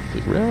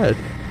 Like, rad.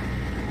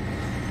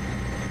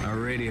 Our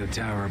radio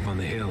tower up on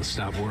the hill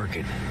stopped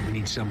working. We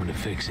need someone to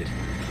fix it.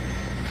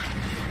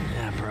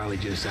 Yeah, probably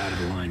just out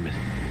of alignment.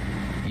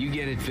 You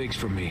get it fixed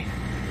for me.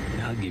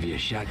 I'll give you a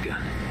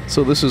shotgun.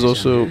 So this is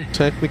also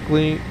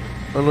technically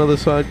another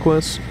side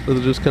quest that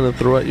they just kind of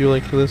throw at you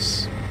like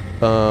this.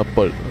 But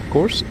of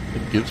course,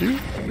 it gives you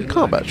a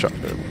combat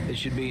shotgun, This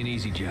should be an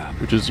easy job.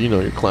 which is, you know,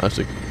 your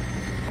classic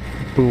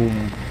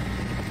boom,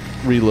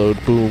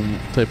 reload, boom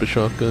type of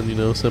shotgun, you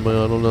know,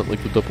 semi-auto, not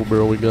like the double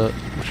barrel we got,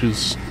 which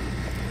is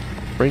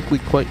frankly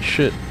quite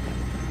shit.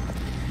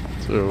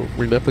 So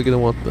we're definitely gonna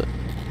want that.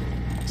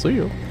 See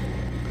you.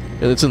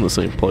 And it's in the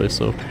same place,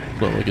 so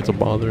it's not like it's a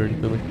bother or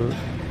anything like that.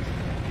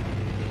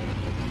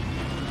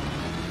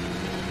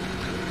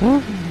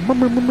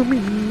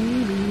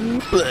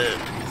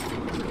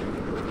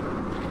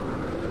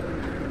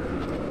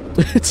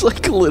 It's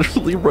like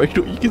literally right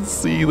where you can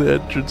see the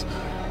entrance.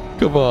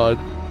 Come on.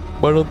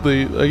 Why don't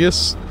they... I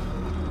guess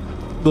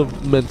the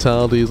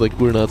mentality is like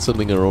we're not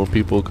sending our own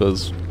people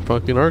because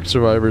fucking Ark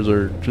survivors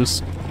are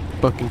just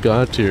fucking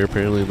god tier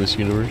apparently in this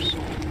universe.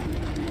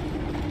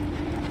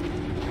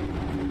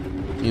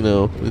 You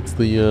know, it's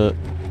the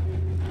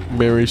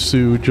Mary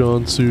Sue,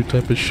 John Sue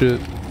type of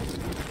shit.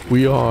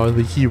 We are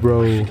the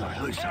hero.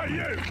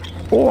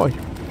 Boy.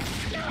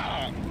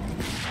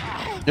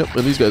 Yep,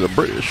 and these guys are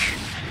British.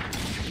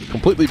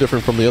 Completely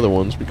different from the other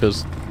ones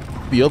because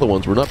the other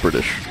ones were not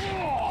British.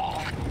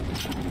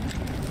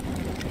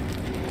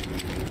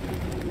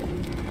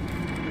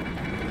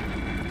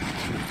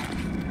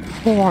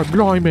 Oh,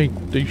 blimey.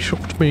 They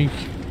shot me.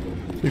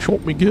 They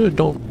shot me good,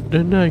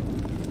 didn't they?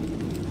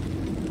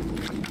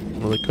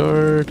 Another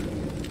card.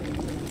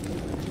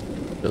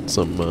 Got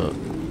some,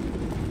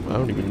 I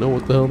don't even know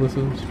what the hell this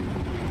is.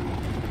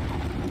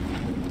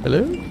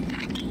 Hello?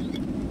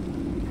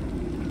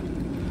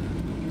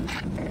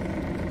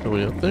 Are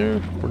we up there?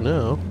 For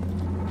now.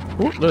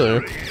 Oh,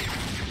 there.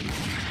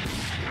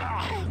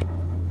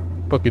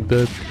 Fucking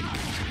dead.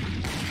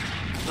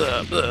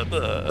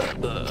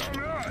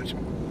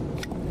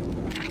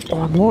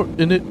 Oh, more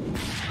in it.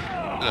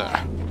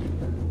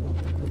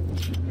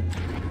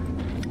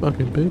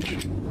 Fucking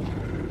bitch.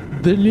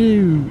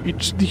 Hello,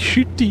 it's the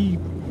shitty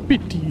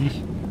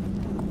bitty.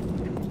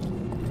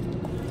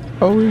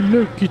 Oh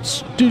look,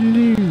 it's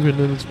Delu, and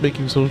then it's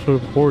making some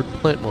sort of horde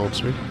plant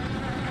monster.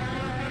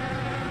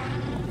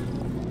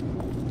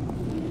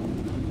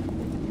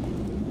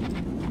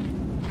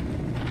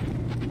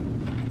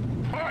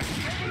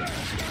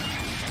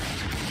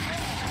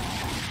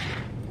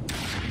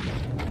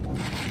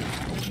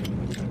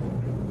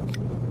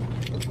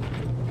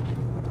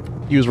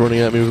 He was running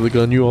at me with a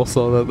gun. You all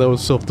saw that. That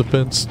was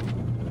self-defense.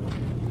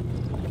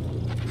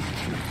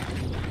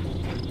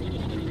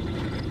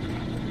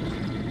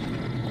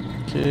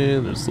 Okay,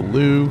 there's the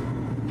loo.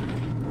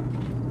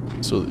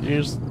 So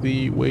here's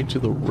the way to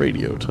the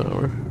radio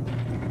tower.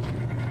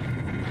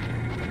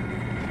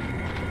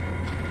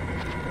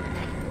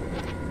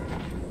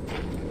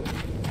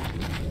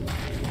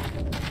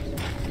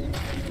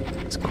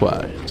 It's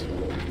quiet.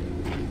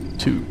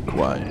 Too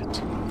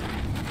quiet.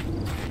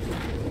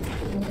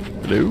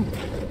 Hello?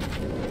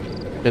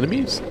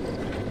 Enemies?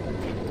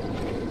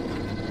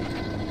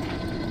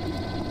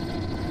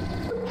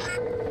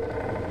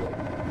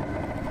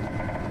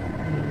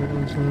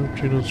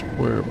 Juno's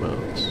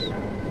whereabouts.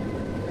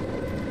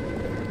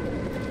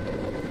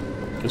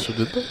 Guess who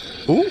did that?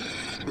 Ooh!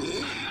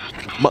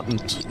 Mutton.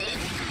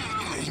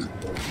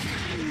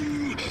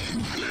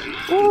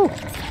 Ooh!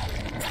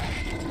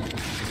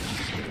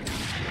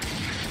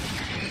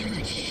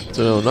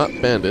 So no, not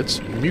bandits,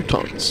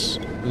 mutants.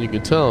 And you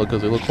can tell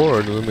because they look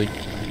horrid and then they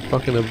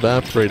fucking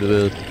evaporated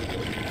it.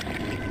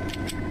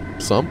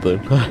 Something.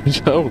 I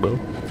don't know.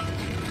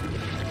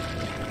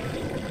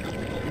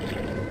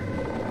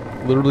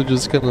 Literally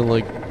just kind of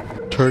like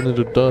turn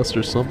into dust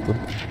or something.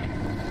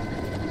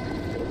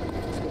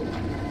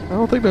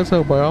 don't think that's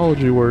how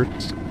biology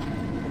works.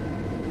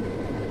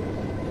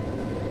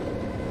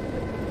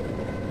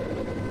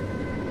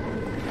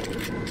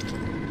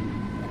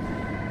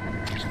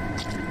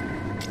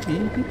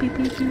 Beep, beep, beep,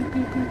 beep, beep, beep,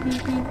 beep,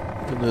 beep, beep.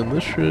 And then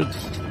this should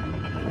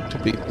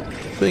activate the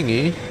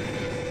thingy.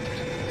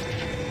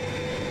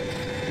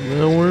 And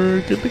now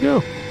we're good to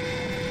go.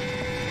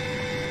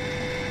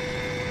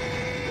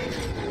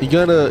 You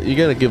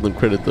gotta give them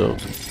credit though.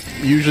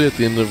 Usually at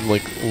the end of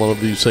like a lot of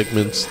these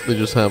segments, they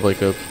just have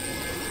like a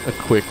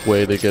quick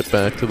way to get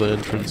back to the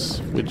entrance,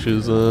 which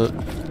is you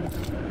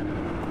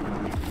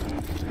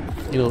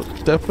know,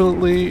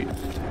 definitely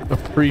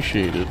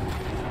appreciated.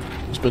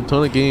 There's been a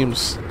ton of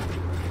games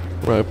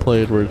where I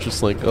played where it's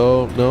just like,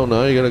 oh no,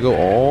 now you gotta go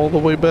all the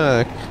way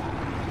back.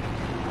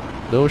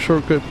 No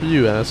shortcut for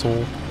you,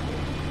 asshole.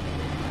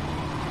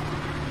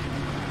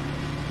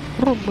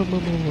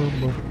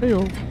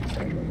 Hey-o.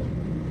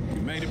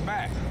 You made it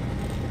back.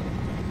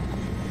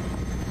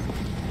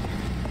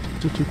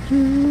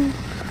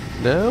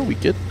 Now we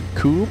get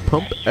cool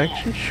pump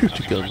action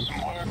shooter gun.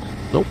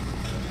 Nope.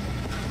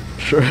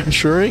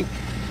 Sure ain't.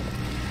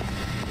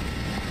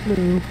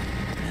 No.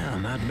 Well,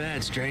 not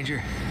bad,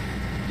 stranger.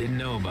 Didn't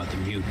know about the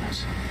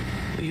mutants.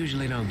 We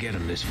usually don't get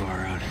them this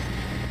far out.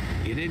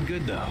 You did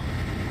good, though.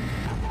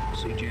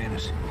 See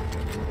Janice.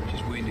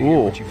 Just waiting to hear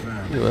what you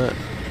found. Look at that.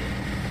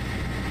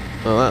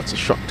 Oh, that's a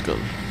shotgun.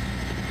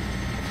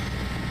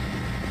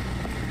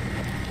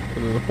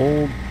 And then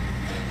hold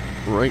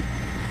right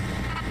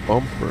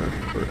bumper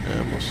for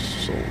ammo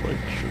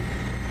selection.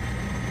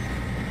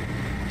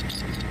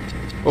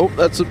 Oh,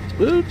 that's a...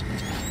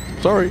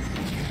 sorry.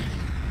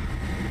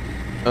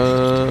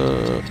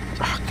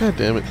 God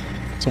damn it.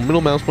 So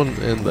middle mouse one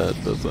and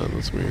that does that.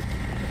 That's weird.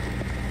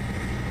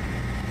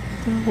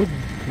 What would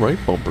right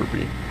bumper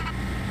be?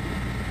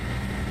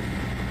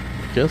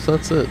 Guess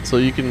that's it. So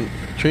you can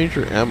change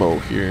your ammo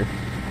here.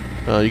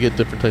 You get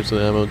different types of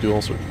ammo, do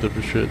all sorts of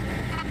different shit.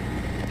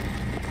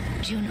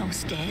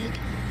 Juno's dead.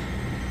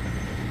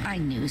 I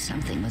knew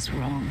something was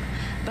wrong,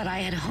 but I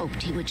had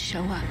hoped he would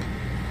show up.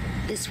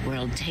 This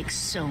world takes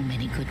so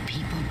many good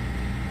people.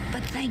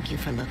 But thank you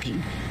for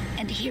looking.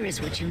 And here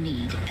is what you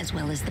need, as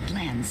well as the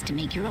plans to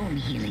make your own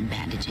healing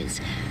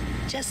bandages.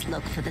 Just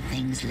look for the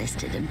things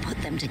listed and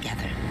put them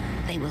together.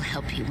 They will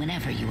help you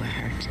whenever you are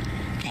hurt.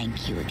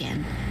 Thank you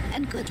again,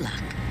 and good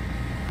luck.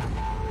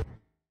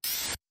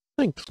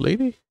 Thanks,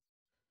 lady.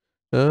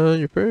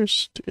 Your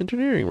first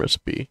engineering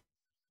recipe.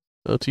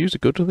 To use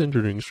it, go to the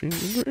engineering screen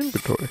in your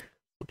inventory,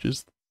 which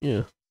is,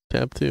 yeah,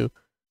 tab 2.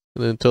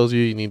 And then it tells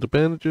you need the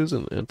bandages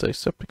and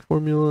antiseptic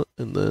formula,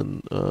 and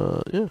then,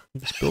 yeah, you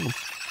just build them.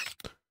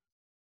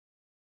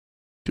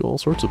 Do all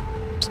sorts of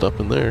stuff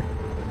in there.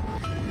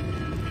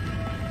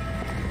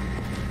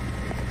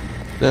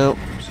 Now,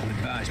 some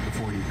advice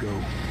before you go.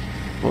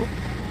 Well,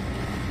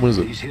 what is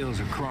it? These hills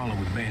are crawling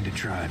with bandit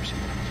tribes.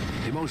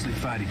 They mostly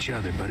fight each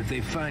other, but if they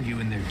find you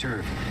in their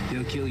turf,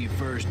 they'll kill you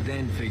first,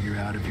 then figure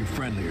out if you're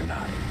friendly or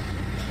not.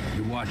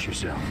 You watch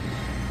yourself.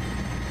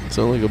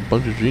 Sound like a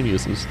bunch of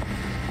geniuses.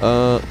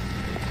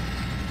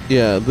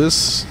 Yeah,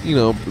 this, you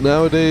know,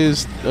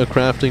 nowadays a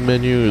crafting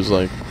menu is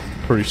like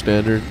pretty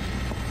standard.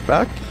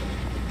 Back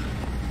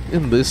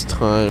in this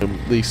time,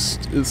 this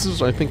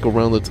is I think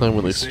around the time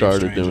when they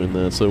started doing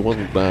that, so it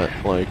wasn't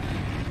that like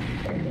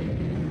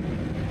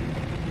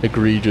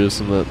egregious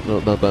and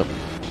that not that.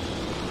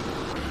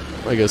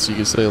 I guess you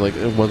could say like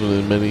it wasn't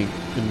in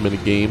many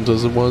games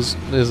as it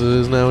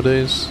is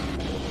nowadays.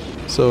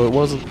 So it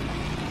wasn't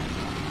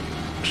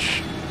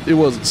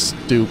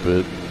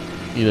stupid,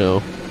 you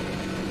know.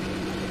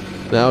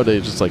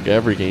 Nowadays, it's like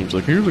every game's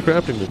like, here's a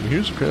crafting menu,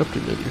 here's a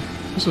crafting menu.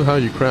 This is how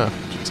you craft.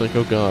 It's like,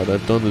 oh god,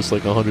 I've done this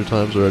like 100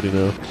 times already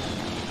now.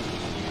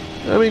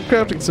 I mean,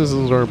 crafting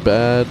systems aren't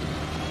bad.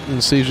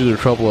 It saves you the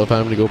trouble of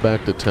having to go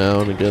back to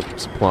town and get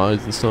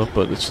supplies and stuff,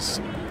 but it's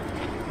just...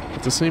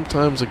 At the same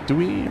time, it's like, do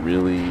we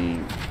really...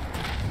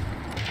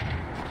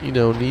 You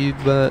know, need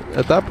that?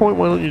 At that point,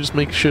 why don't you just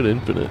make shit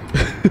infinite?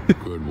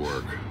 Good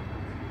work.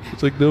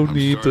 It's like no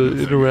need to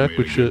interact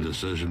with shit.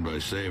 Decision by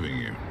saving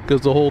you.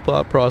 Because the whole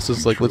thought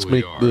process, like, let's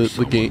make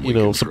the game, you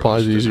know,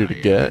 supplies easier to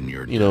get,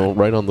 you know,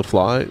 right on the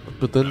fly.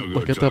 But then,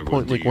 like, at that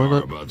point, like, why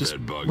not just,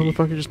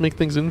 motherfucker, just make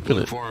things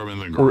infinite?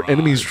 Or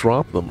enemies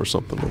drop them or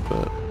something like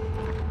that.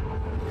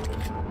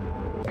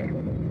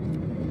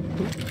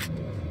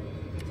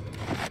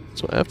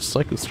 So F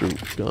cycles through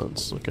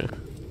guns, okay.